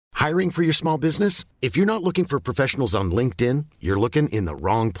Hiring for your small business? If you're not looking for professionals on LinkedIn, you're looking in the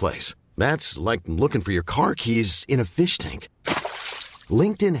wrong place. That's like looking for your car keys in a fish tank.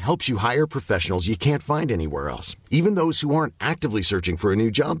 LinkedIn helps you hire professionals you can't find anywhere else, even those who aren't actively searching for a new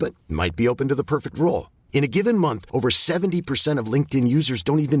job but might be open to the perfect role. In a given month, over 70% of LinkedIn users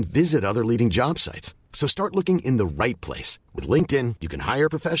don't even visit other leading job sites. So start looking in the right place. With LinkedIn, you can hire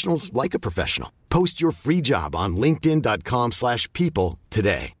professionals like a professional. Post your free job on linkedin.com/people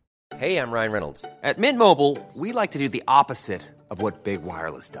today. Hey, I'm Ryan Reynolds. At Mint Mobile, we like to do the opposite of what Big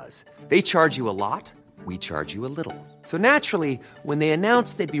Wireless does. They charge you a lot, we charge you a little. So naturally, when they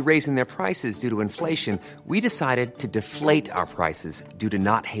announced they'd be raising their prices due to inflation, we decided to deflate our prices due to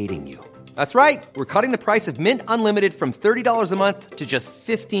not hating you. That's right. We're cutting the price of Mint Unlimited from $30 a month to just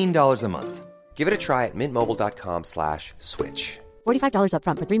 $15 a month. Give it a try at mintmobile.com/switch. $45 up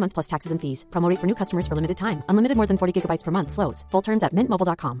front for 3 months plus taxes and fees. Promo rate for new customers for limited time. Unlimited more than 40 gigabytes per month. Slows full terms at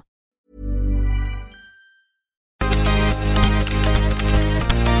mintmobile.com.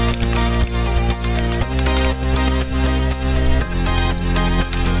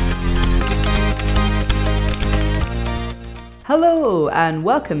 Hello and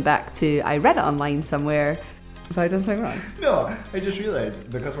welcome back to I Read It Online Somewhere. Have I done something wrong? No, I just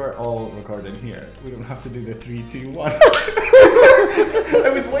realised because we're all recording here, we don't have to do the 3, 2, 1.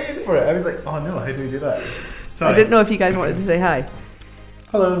 I was waiting for it. I was like, oh no, how do we do that? Sorry. I didn't know if you guys wanted to say hi.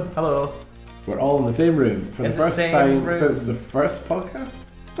 Hello. Hello. We're all in the same room for In the the first same time room. since the first podcast.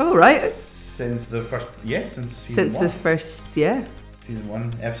 Oh, right. Since the first, since season Since 1. the first, yeah. Season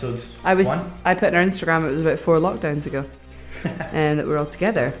 1, episode 1. I put on our Instagram, it was about 4 lockdowns ago. And that we're all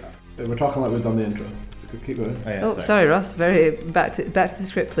together. We're talking like we've done the intro. So keep going. Sorry Ross. Very back to the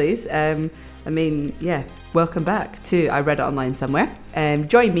script, please. Welcome back to I Read It Online Somewhere.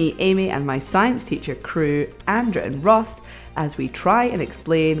 Join me, Amy, and my science teacher crew, Andrew and Ross, as we try and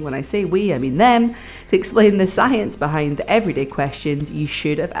explain, when I say we, I mean them, to explain the science behind the everyday questions you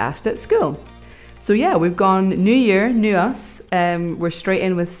should have asked at school. So yeah, we've gone new year, new us. We're straight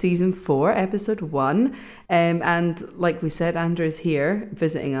in with season 4, episode 1. And like we said, Andrew's here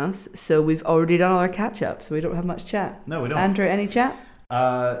visiting us. So we've already done all our catch up, so we don't have much chat. No, we don't. Andrew, any chat?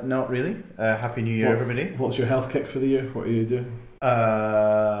 Not really. Happy New Year, everybody. What's your health kick for the year? What are you doing?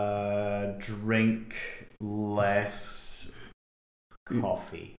 Drink less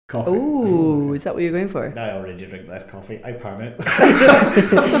coffee. Coffee. Ooh, is that what you're going for? I already drink less coffee. I permit.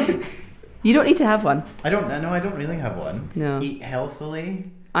 You don't need to have one. I don't really have one. No. Eat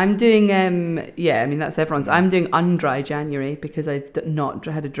healthily. I'm doing, that's everyone's. I'm doing undry January because I've not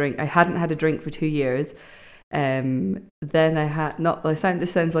had a drink. I hadn't had a drink for 2 years. Then I had,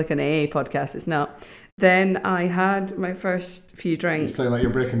 this sounds like an AA podcast, it's not. Then I had my first few drinks. You sound like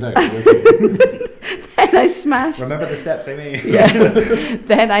you're breaking down. Then I smashed. Remember the steps, Amy. Yeah.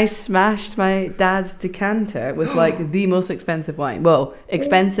 Then I smashed my dad's decanter with like the most expensive wine. Well,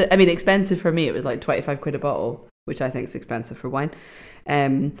 expensive for me, it was like 25 quid a bottle, which I think is expensive for wine.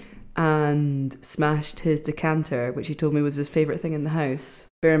 And smashed his decanter, which he told me was his favourite thing in the house.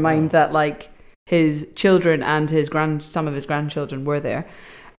 Bear in mind that like his children and some of his grandchildren were there.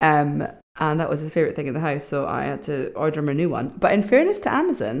 And that was his favourite thing in the house, so I had to order him a new one. But in fairness to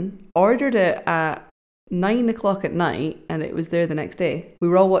Amazon, ordered it at 9 o'clock at night, and it was there the next day. We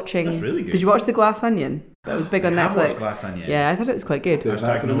were all watching... That's really good. Did you watch The Glass Onion? That was big on I have Netflix. watched Glass Onion. Yeah, I thought it was quite good.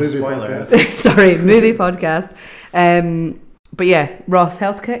 Hashtag no movie spoilers. Sorry, movie podcast. But yeah, Ross,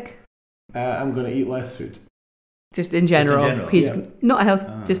 health kick? I'm going to eat less food. Just in general. Yeah. Not a health,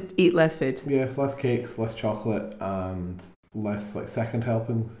 just eat less food. Yeah, less cakes, less chocolate, and less like second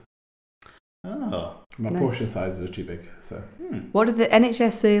helpings. Oh. My Nice. portion sizes are too big, so... What did the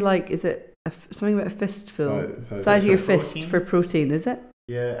NHS say, like, is it something about a fistful? Size of your fist protein? for protein, is it?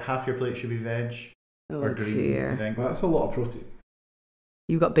 Yeah, half your plate should be veg Oh or green. I dear. think. Well, that's a lot of protein.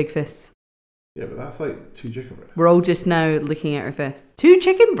 You've got big fists. Yeah, but that's like 2 chicken breasts. We're all just now looking at our fists. 2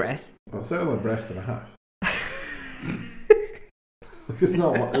 chicken breasts? Well, it's only a breast and a half. It's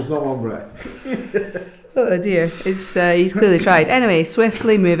not one breast. Oh dear, he's clearly tried. Anyway,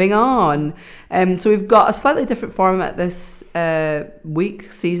 swiftly moving on. So we've got a slightly different format this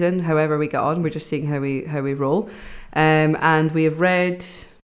week, season, however we get on. We're just seeing how we roll. And we're going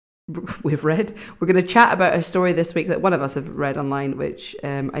to chat about a story this week that one of us have read online, which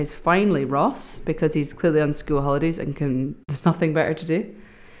is finally Ross, because he's clearly on school holidays and there's nothing better to do.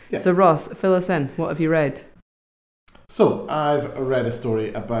 Yeah. So Ross, fill us in. What have you read? So I've read a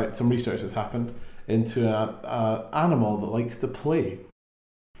story about some research that's happened into an animal that likes to play.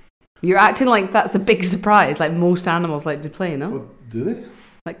 You're acting like that's a big surprise. Like most animals like to play, no? Well, do they?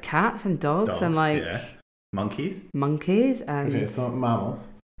 Like cats and dogs and like yeah. Monkeys. monkeys and Okay, so mammals.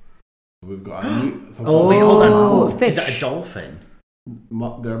 We've got a new... Oh, wait, hold Oh, on. fish. Is it a dolphin?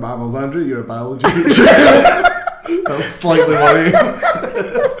 They're mammals, Andrew. You're a biology teacher. That's slightly worrying.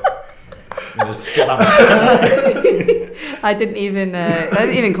 Just skip that. I didn't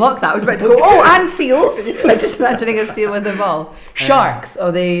even clock that. I was about to go, oh, and seals. I'm just imagining a seal with a ball. Sharks.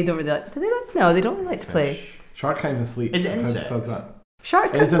 Oh, they don't really like... Do they like? No, they don't really like to play. Shark kind of sleep. Is it How insects? does that?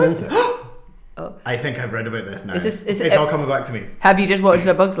 Sharks It is an can insect. I think I've read about this now. Is it- it's all coming back to me. Have you just watched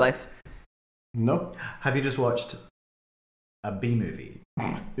A Bug's Life? No. Have you just watched a bee movie?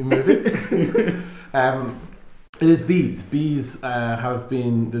 Maybe. It is bees. Bees have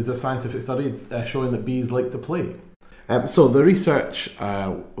been... There's a scientific study showing that bees like to play. So the research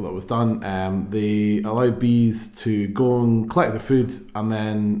that was done, they allowed bees to go and collect their food, and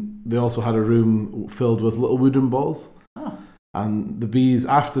then they also had a room filled with little wooden balls. Oh. And the bees,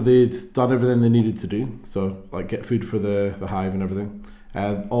 after they'd done everything they needed to do, so like get food for the hive and everything,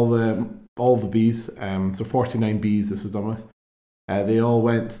 all the bees, so 49 bees this was done with, they all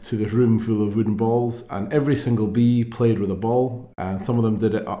went to this room full of wooden balls, and every single bee played with a ball, and some of them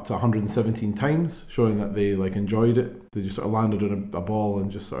did it up to 117 times, showing that they like enjoyed it. They just sort of landed on a ball and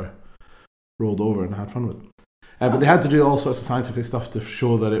just sort of rolled over and had fun with it. But they had to do all sorts of scientific stuff to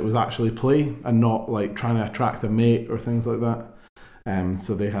show that it was actually play and not like trying to attract a mate or things like that.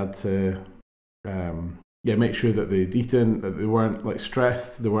 So they had to make sure that they'd eaten, that they weren't like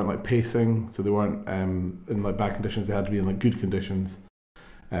stressed, they weren't like pacing, so they weren't in like bad conditions. They had to be in like good conditions,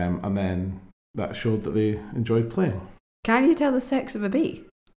 and then that showed that they enjoyed playing. Can you tell the sex of a bee?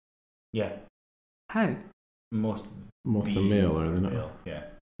 Yeah. How? Most Most are male, are they not? male, yeah.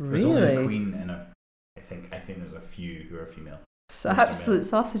 There's only a Really? queen and I think there's a few who are female. So absolute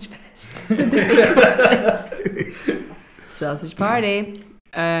sausage fest for the bees. Sausage party.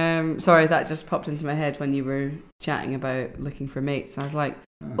 Sorry, that just popped into my head when you were chatting about looking for mates. I was like,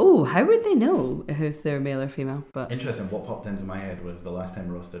 oh, how would they know if they're male or female? But Interesting. What popped into my head was the last time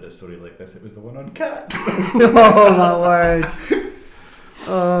Ross did a story like this. It was the one on cats. oh my word!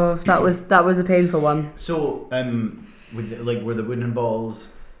 Oh, that was a painful one. So, were the wooden balls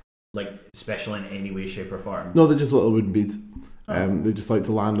like special in any way, shape, or form? No, they're just little wooden beads. They just like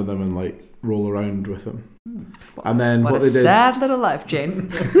to land on them and like roll around with them. And then What what a they did, sad little life, Jane.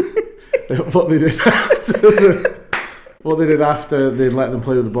 what they did after they let them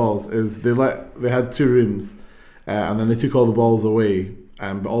play with the balls is they had two rooms, and then they took all the balls away.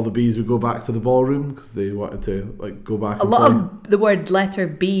 But all the bees would go back to the ballroom because they wanted to like go back. A lot of the word letter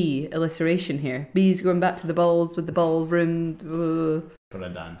B alliteration here. Bees going back to the balls with the ballroom. For a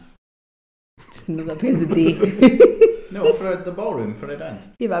dance. No, that begins with D. No, for the ballroom, for a dance.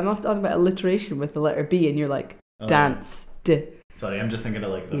 Yeah, but I'm not talking about alliteration with the letter B, and you're like dance. D. Sorry, I'm just thinking of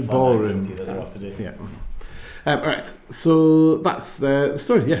like the fun Ballroom. activity that they love to do. Yeah. Alright, so that's the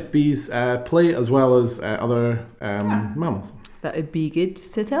story. Yeah, bees play as well as other mammals. That would be good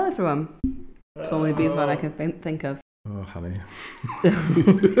to tell everyone. It's the only bee one I can think of. Oh, honey.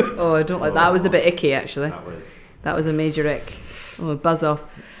 Oh, I don't like that. Was a bit icky, actually. That was a major ick. Oh, buzz off.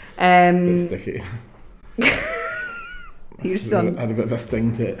 Bit sticky. Your son. Had a bit of a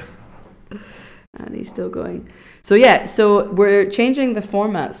sting to it. And he's still going. So yeah, so we're changing the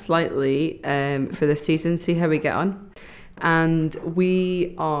format slightly for this season, see how we get on. And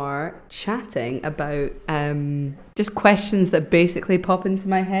we are chatting about just questions that basically pop into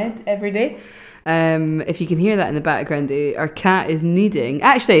my head every day. If you can hear that in the background, our cat is needing...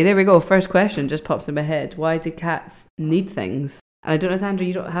 Actually, there we go, first question just popped in my head. Why do cats need things? And I don't know if, Andrew,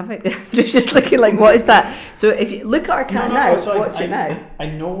 you don't have it. You're just looking like, what is that? So if you look at our cat watch it now. I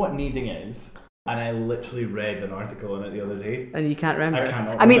know what kneading is, and I literally read an article on it the other day. And you can't remember. I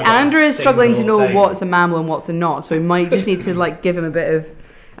cannot I mean, remember Andrew a is struggling to single know thing. what's a mammal and what's a not, so we might just need to like give him a bit of...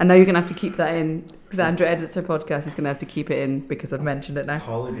 And now you're going to have to keep that in, because Andrew edits our podcast, he's going to have to keep it in because I've mentioned it now. It's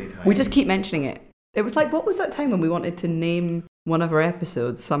holiday time. We just keep mentioning it. It was like, what was that time when we wanted to name one of our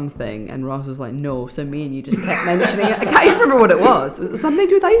episodes something, and Ross was like, no, so me and you just kept mentioning it. I can't even remember what it was. Was it something to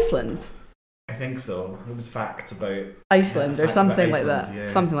do with Iceland? I think so. It was facts about Iceland or facts something about like that. Iceland,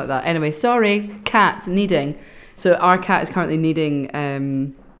 yeah. Something like that. Anyway, sorry, cats needing. So our cat is currently needing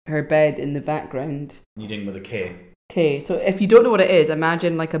her bed in the background. Kneading with a K. Okay, so if you don't know what it is,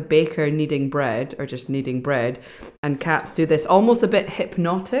 imagine like a baker kneading bread or just kneading bread, and cats do this almost a bit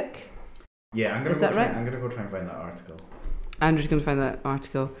hypnotic. Yeah, I'm gonna go try and find that article. Andrew's going to find that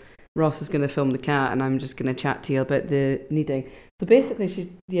article. Ross is going to film the cat, and I'm just going to chat to you about the kneading. So basically,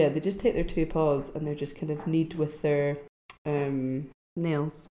 they just take their two paws and they're just kind of knead with their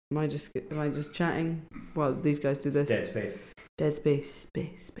nails. Am I just chatting? Well, these guys do this. Dead space. Dead space.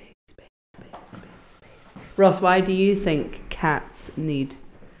 Ross, why do you think cats need?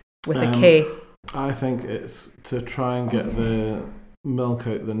 with a K. I think it's to try and get the milk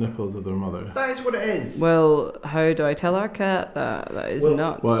out the nipples of their mother. That is what it is. Well, how do I tell our cat that is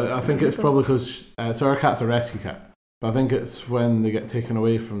not? Well, I think it's probably because so our cat's a rescue cat, but I think it's when they get taken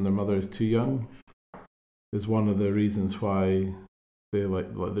away from their mothers too young is one of the reasons why they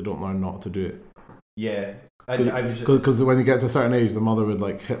like they don't learn not to do it. Yeah, because when they get to a certain age, the mother would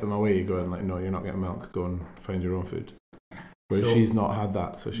like hit them away, going like, "No, you're not getting milk. Go and find your own food." Where she's not had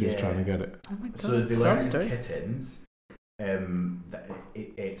that, so she's trying to get it. Oh my God, so as they learn as kittens,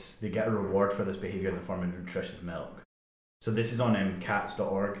 they get a reward for this behaviour in the form of nutritious milk. So this is on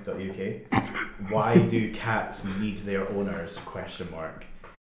cats.org.uk. Why do cats need their owners? ?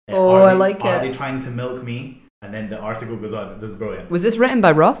 I like it. Are they trying to milk me? And then the article goes on. This is brilliant. Was this written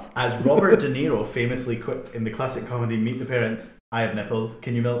by Ross? As Robert De Niro famously quipped in the classic comedy Meet the Parents, "I have nipples.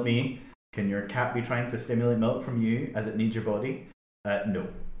 Can you milk me? Can your cat be trying to stimulate milk from you as it needs your body?" No.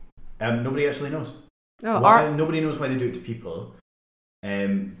 Nobody actually knows. Nobody knows why they do it to people.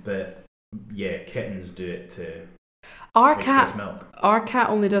 But yeah, kittens do it to express milk. Our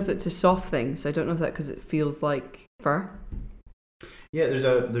cat only does it to soft things. I don't know if that's because it feels like fur. Yeah,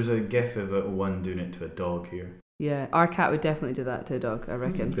 there's a gif of one doing it to a dog here. Yeah, our cat would definitely do that to a dog, I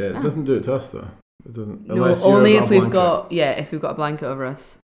reckon. Yeah, it doesn't do it to us though. It doesn't. No, only if we've got a blanket over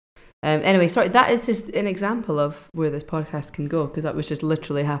us. Anyway, sorry, that is just an example of where this podcast can go, because that was just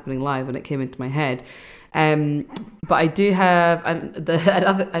literally happening live when it came into my head. But I do have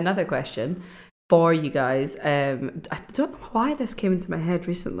another question for you guys. I don't know why this came into my head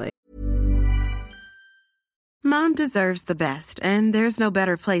recently. Mom deserves the best, and there's no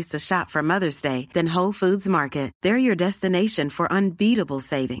better place to shop for Mother's Day than Whole Foods Market. They're your destination for unbeatable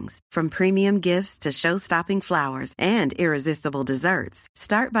savings, from premium gifts to show-stopping flowers and irresistible desserts.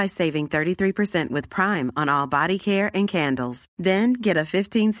 Start by saving 33% with Prime on all body care and candles. Then get a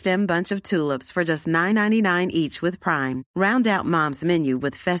 15-stem bunch of tulips for just $9.99 each with Prime. Round out Mom's menu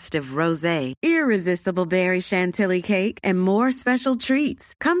with festive rosé, irresistible berry chantilly cake, and more special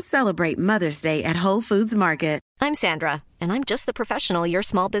treats. Come celebrate Mother's Day at Whole Foods Market. I'm Sandra, and I'm just the professional your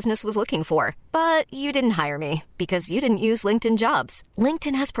small business was looking for. But you didn't hire me because you didn't use LinkedIn Jobs.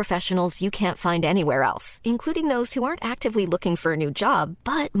 LinkedIn has professionals you can't find anywhere else, including those who aren't actively looking for a new job,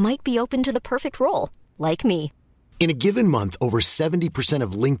 but might be open to the perfect role, like me. In a given month, over 70%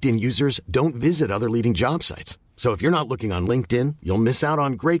 of LinkedIn users don't visit other leading job sites. So if you're not looking on LinkedIn, you'll miss out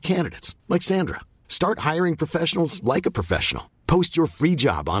on great candidates like Sandra. Start hiring professionals like a professional. Post your free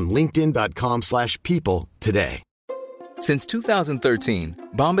job on linkedin.com/people today. Since 2013,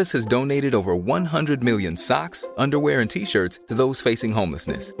 Bombas has donated over 100 million socks, underwear, and T-shirts to those facing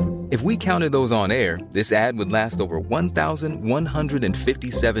homelessness. If we counted those on air, this ad would last over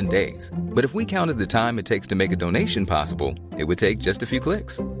 1,157 days. But if we counted the time it takes to make a donation possible, it would take just a few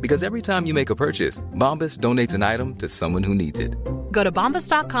clicks. Because every time you make a purchase, Bombas donates an item to someone who needs it. Go to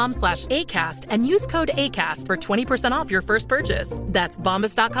bombas.com/ACAST and use code ACAST for 20% off your first purchase. That's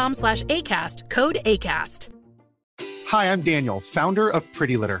bombas.com/ACAST, code ACAST. Hi, I'm Daniel, founder of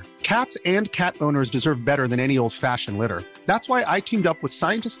Pretty Litter. Cats and cat owners deserve better than any old-fashioned litter. That's why I teamed up with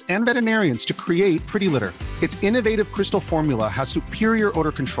scientists and veterinarians to create Pretty Litter. Its innovative crystal formula has superior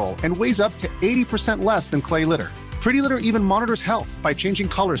odor control and weighs up to 80% less than clay litter. Pretty Litter even monitors health by changing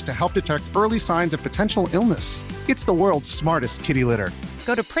colors to help detect early signs of potential illness. It's the world's smartest kitty litter.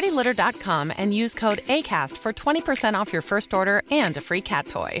 Go to prettylitter.com and use code ACAST for 20% off your first order and a free cat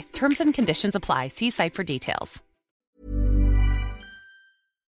toy. Terms and conditions apply. See site for details.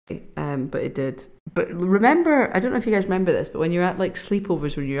 But it did. But remember, I don't know if you guys remember this, but when you're at like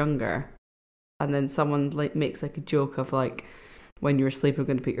sleepovers when you're younger, and then someone like makes like a joke of like, when you're asleep, you're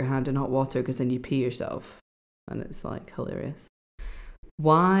going to put your hand in hot water because then you pee yourself, and it's like hilarious.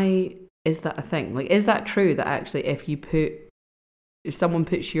 Why is that a thing? Like, is that true that actually if someone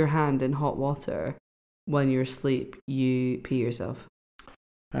puts your hand in hot water when you're asleep, you pee yourself?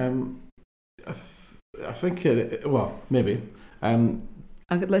 I think it. Well, maybe.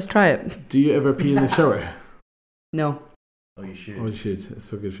 Let's try it. Do you ever pee in the shower? No. Oh, you should. Oh, you should. It's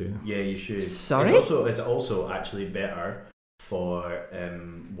so good for you. Yeah, you should. Sorry? It's also actually better for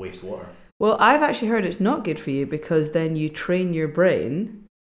wastewater. Well, I've actually heard it's not good for you because then you train your brain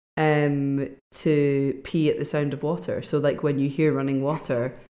to pee at the sound of water. So like when you hear running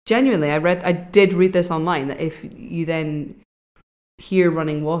water, genuinely, I did read this online, that if you then hear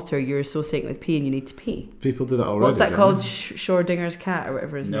running water, you're associating with pee and you need to pee. People do that already. What's that called? Schrodinger's cat or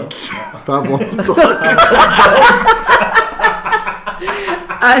whatever his name is. Pavlov's dog.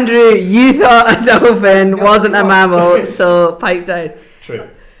 Andrew, you thought a dolphin wasn't a mammal, so pipe down. True.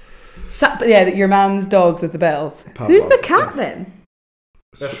 But yeah, your man's dogs with the bells. Pavlov. Who's the cat then?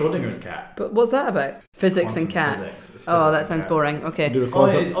 That's Schrodinger's cat. But what's that about? Physics and quantum cats. physics. It's Oh, physics that and sounds cats. boring. Okay. To do with Oh,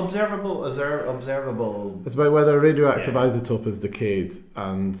 quantum- it's observable. It's about whether a radioactive Yeah. isotope is decayed,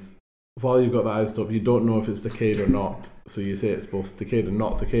 and while you've got the isotope, you don't know if it's decayed or not. So you say it's both decayed and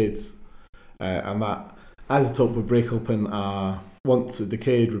not decayed, and that isotope would break open once it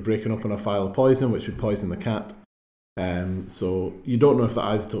decayed, would break open a vial of poison, which would poison the cat. So you don't know if the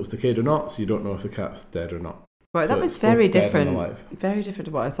isotope's decayed or not. So you don't know if the cat's dead or not. Right, So that was it's both very dead and different. alive. Very different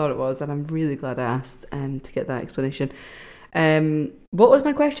to what I thought it was, and I'm really glad I asked to get that explanation. What was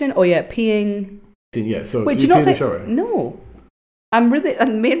my question? Oh yeah, peeing. Yeah. So Wait, do do you you not pee in the think? shower? No,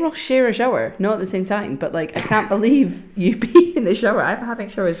 and me and Ross share a shower, not at the same time. But like, I can't believe you pee in the shower. I'm having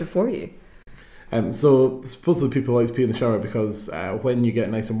showers before you. So supposedly people like to pee in the shower because when you get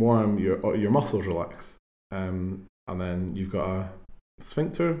nice and warm, your muscles relax, and then you've got a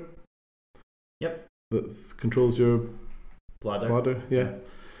sphincter. Yep. That controls your Bladder. Yeah.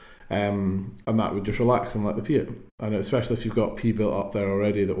 And that would just relax and let the pee out. And especially if you've got pee built up there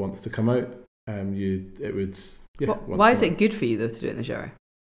already that wants to come out, it would. Yeah. want to Why is come it good for you though to do it in the shower?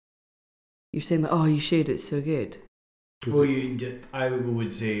 You're saying that, oh, you should. It's so good. Well, I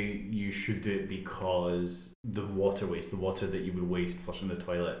would say you should do it because the water waste, the water that you would waste flushing the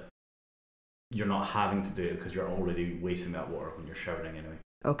toilet, you're not having to do it because you're already wasting that water when you're showering anyway.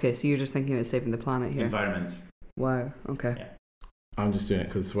 Okay, so you're just thinking about saving the planet here. Environment. Wow. Okay. Yeah. I'm just doing it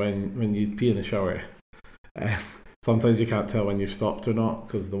because when you pee in the shower, sometimes you can't tell when you've stopped or not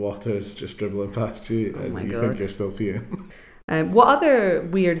because the water is just dribbling past you and my you God. think you're still peeing. What other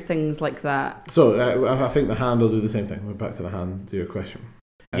weird things like that? So I think the hand will do the same thing. We're back to the hand to your question.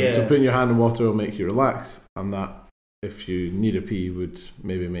 Yeah. So putting your hand in water will make you relax, and that, if you need a pee, would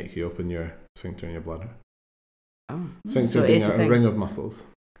maybe make you open your sphincter and your bladder. Oh. Sphincter So it being is a a thing. ring of muscles.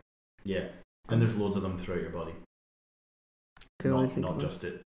 Yeah. And there's loads of them throughout your body. Could only Not, think not of just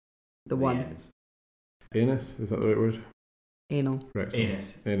it. the one. ends. Anus, is that the right word? Anal. Rectum. Anus.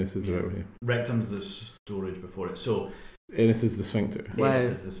 Anus is the right word. Rectum's the storage before it. So Anus is the sphincter. Wow. anus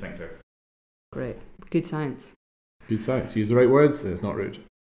is the sphincter. Great. Good science. Good science. Use the right words, it's not rude.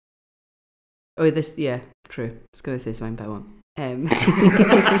 Oh, this, yeah, true. I was going to say something, but I won't.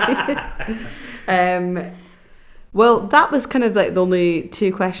 Well, that was kind of like the only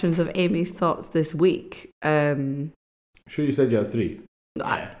two questions of Amy's thoughts this week. Sure, you said you had 3.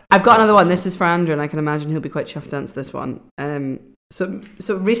 I've got another one. This is for Andrew, and I can imagine he'll be quite chuffed to answer this one. So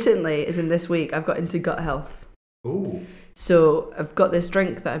recently, as in this week, I've got into gut health. Ooh. So I've got this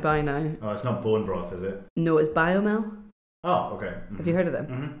drink that I buy now. Oh, it's not bone broth, is it? No, it's Biomel. Oh, okay. Mm-hmm. Have you heard of them?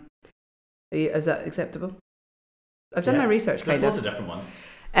 Mm-hmm. Is that acceptable? I've done my research, There's kind lots of. of different ones.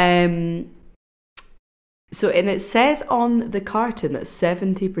 And it says on the carton that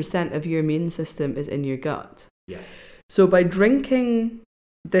 70% of your immune system is in your gut. Yeah. So by drinking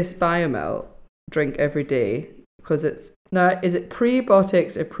this Biomel drink every day, because it's now, is it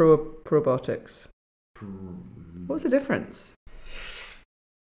prebiotics or probiotics? What's the difference?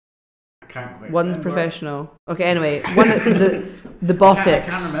 I can't quite One's remember. professional. Okay, anyway, one of the botics. I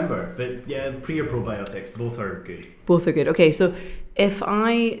can't remember, but yeah, pre or probiotics, both are good. Both are good. Okay, so if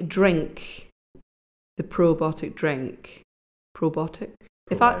I drink the probiotic drink, probiotic?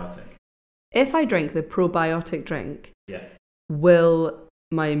 Probiotic. If I drink the probiotic drink, Yeah. will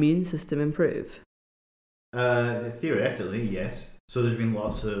my immune system improve? Theoretically, yes. So there's been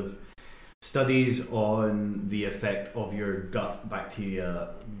lots of studies on the effect of your gut bacteria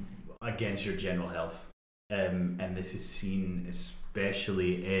against your general health. And this is seen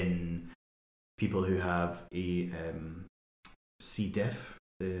especially in people who have a C. diff,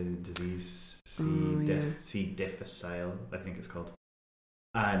 the disease C. difficile, I think it's called.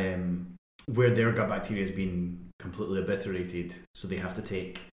 And where their gut bacteria has been completely obliterated, so they have to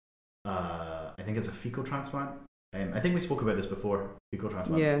take, I think it's a fecal transplant. I think we spoke about this before, fecal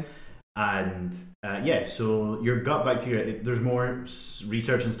transplant. Yeah. And so your gut bacteria, there's more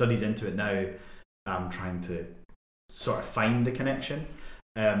research and studies into it now. I'm trying to sort of find the connection.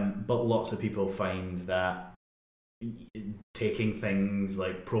 But lots of people find that taking things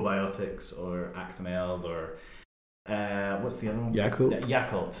like probiotics or Actimel or what's the other one?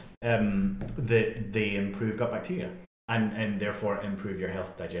 Yakult. That they improve gut bacteria and therefore improve your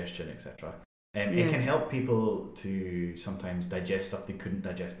health, digestion, etc. It can help people to sometimes digest stuff they couldn't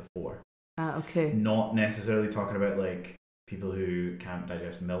digest before. Okay. Not necessarily talking about like people who can't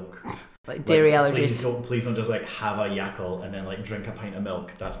digest milk. Like dairy allergies. Please don't just like have a Yakult and then like drink a pint of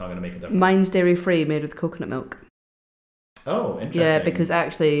milk. That's not going to make a difference. Mine's dairy free, made with coconut milk. Oh, interesting. Yeah, because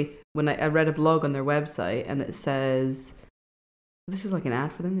actually, when I read a blog on their website and it says This is like an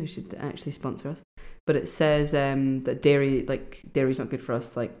ad for them. They should actually sponsor us. But it says that dairy's not good for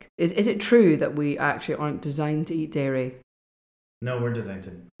us. Like, is it true that we actually aren't designed to eat dairy? No, we're designed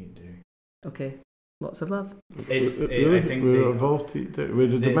to eat dairy. Okay, lots of love. I think we're evolved to eat dairy.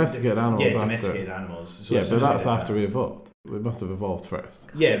 We're domesticated animals. Yeah, domesticated animals. So yeah, but that's after we evolved. We must have evolved first.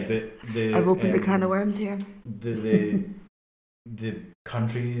 Yeah, but I've opened a can of worms here. The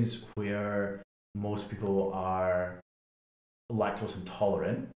countries where most people are lactose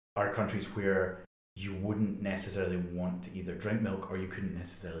intolerant are countries where you wouldn't necessarily want to either drink milk or you couldn't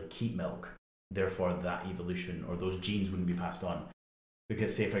necessarily keep milk. Therefore, that evolution or those genes wouldn't be passed on.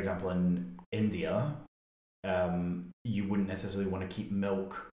 Because, say, for example, in India, you wouldn't necessarily want to keep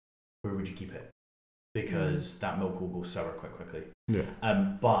milk. Where would you keep it? Because that milk will go sour quite quickly. Yeah.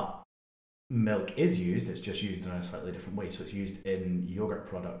 But milk is used. It's just used in a slightly different way. So it's used in yogurt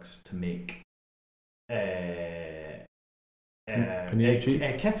products to make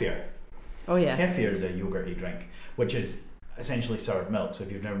kefir. Oh yeah. Kefir is a yogurty drink, which is essentially soured milk. So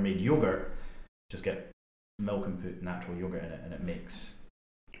if you've never made yogurt, just get milk and put natural yogurt in it, and it makes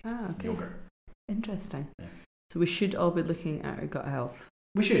yogurt. Interesting. Yeah. So we should all be looking at our gut health.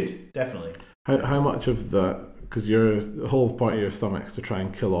 We should, definitely. How much of that? Because the whole point of your stomach is to try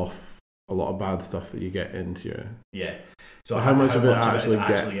and kill off a lot of bad stuff that you get into your. Yeah. So how much of it actually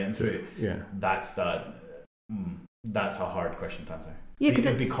gets getting through? Yeah. That's a hard question to answer. Yeah, because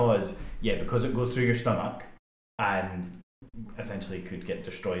it goes through your stomach and essentially could get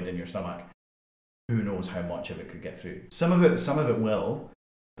destroyed in your stomach. Who knows how much of it could get through? Some of it will,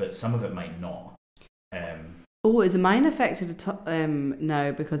 but some of it might not. Is mine affected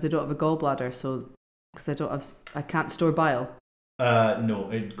now because I don't have a gallbladder? So because I can't store bile.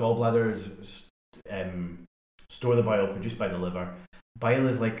 No, gallbladders store the bile produced by the liver. Bile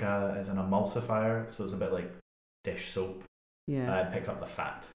is like is an emulsifier, so it's a bit like dish soap. Yeah. It picks up the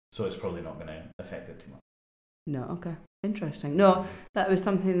fat, so it's probably not going to affect it too much. No, okay. Interesting. No, that was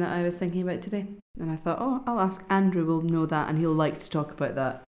something that I was thinking about today. And I thought, I'll ask Andrew, will know that, and he'll like to talk about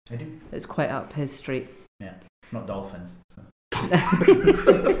that. I do. It's quite up his street. Yeah, it's not dolphins. So.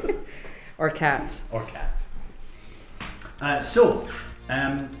 Or cats. Or cats.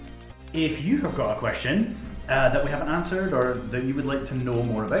 If you have got a question that we haven't answered or that you would like to know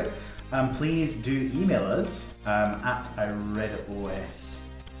more about, please do email us at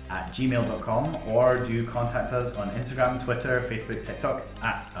iRedditOS@gmail.com or do contact us on Instagram, Twitter, Facebook, TikTok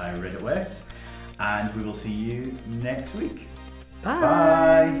at iRedditOS, and we will see you next week. Bye.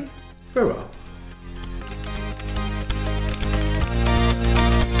 Bye. Farewell.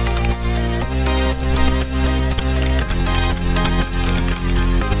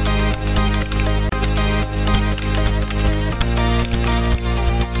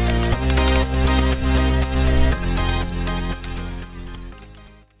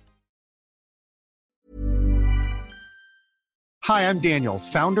 Hi, I'm Daniel,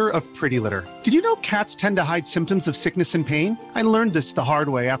 founder of Pretty Litter. Did you know cats tend to hide symptoms of sickness and pain? I learned this the hard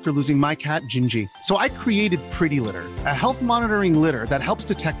way after losing my cat, Gingy. So I created Pretty Litter, a health monitoring litter that helps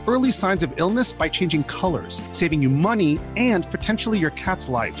detect early signs of illness by changing colors, saving you money and potentially your cat's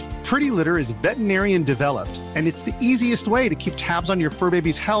life. Pretty Litter is veterinarian developed, and it's the easiest way to keep tabs on your fur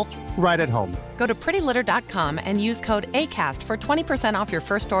baby's health right at home. Go to prettylitter.com and use code ACAST for 20% off your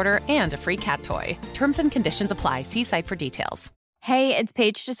first order and a free cat toy. Terms and conditions apply. See site for details. Hey, it's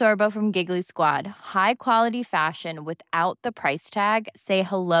Paige DeSorbo from Giggly Squad. High quality fashion without the price tag. Say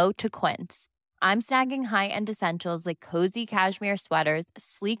hello to Quince. I'm snagging high-end essentials like cozy cashmere sweaters,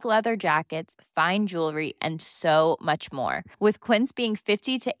 sleek leather jackets, fine jewelry, and so much more. With Quince being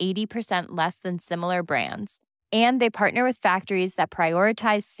 50 to 80% less than similar brands. And they partner with factories that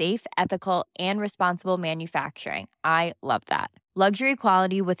prioritize safe, ethical, and responsible manufacturing. I love that. Luxury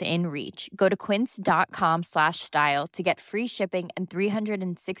quality within reach. Go to quince.com/style to get free shipping and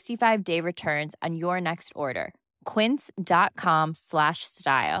 365-day returns on your next order.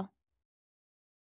 Quince.com/style.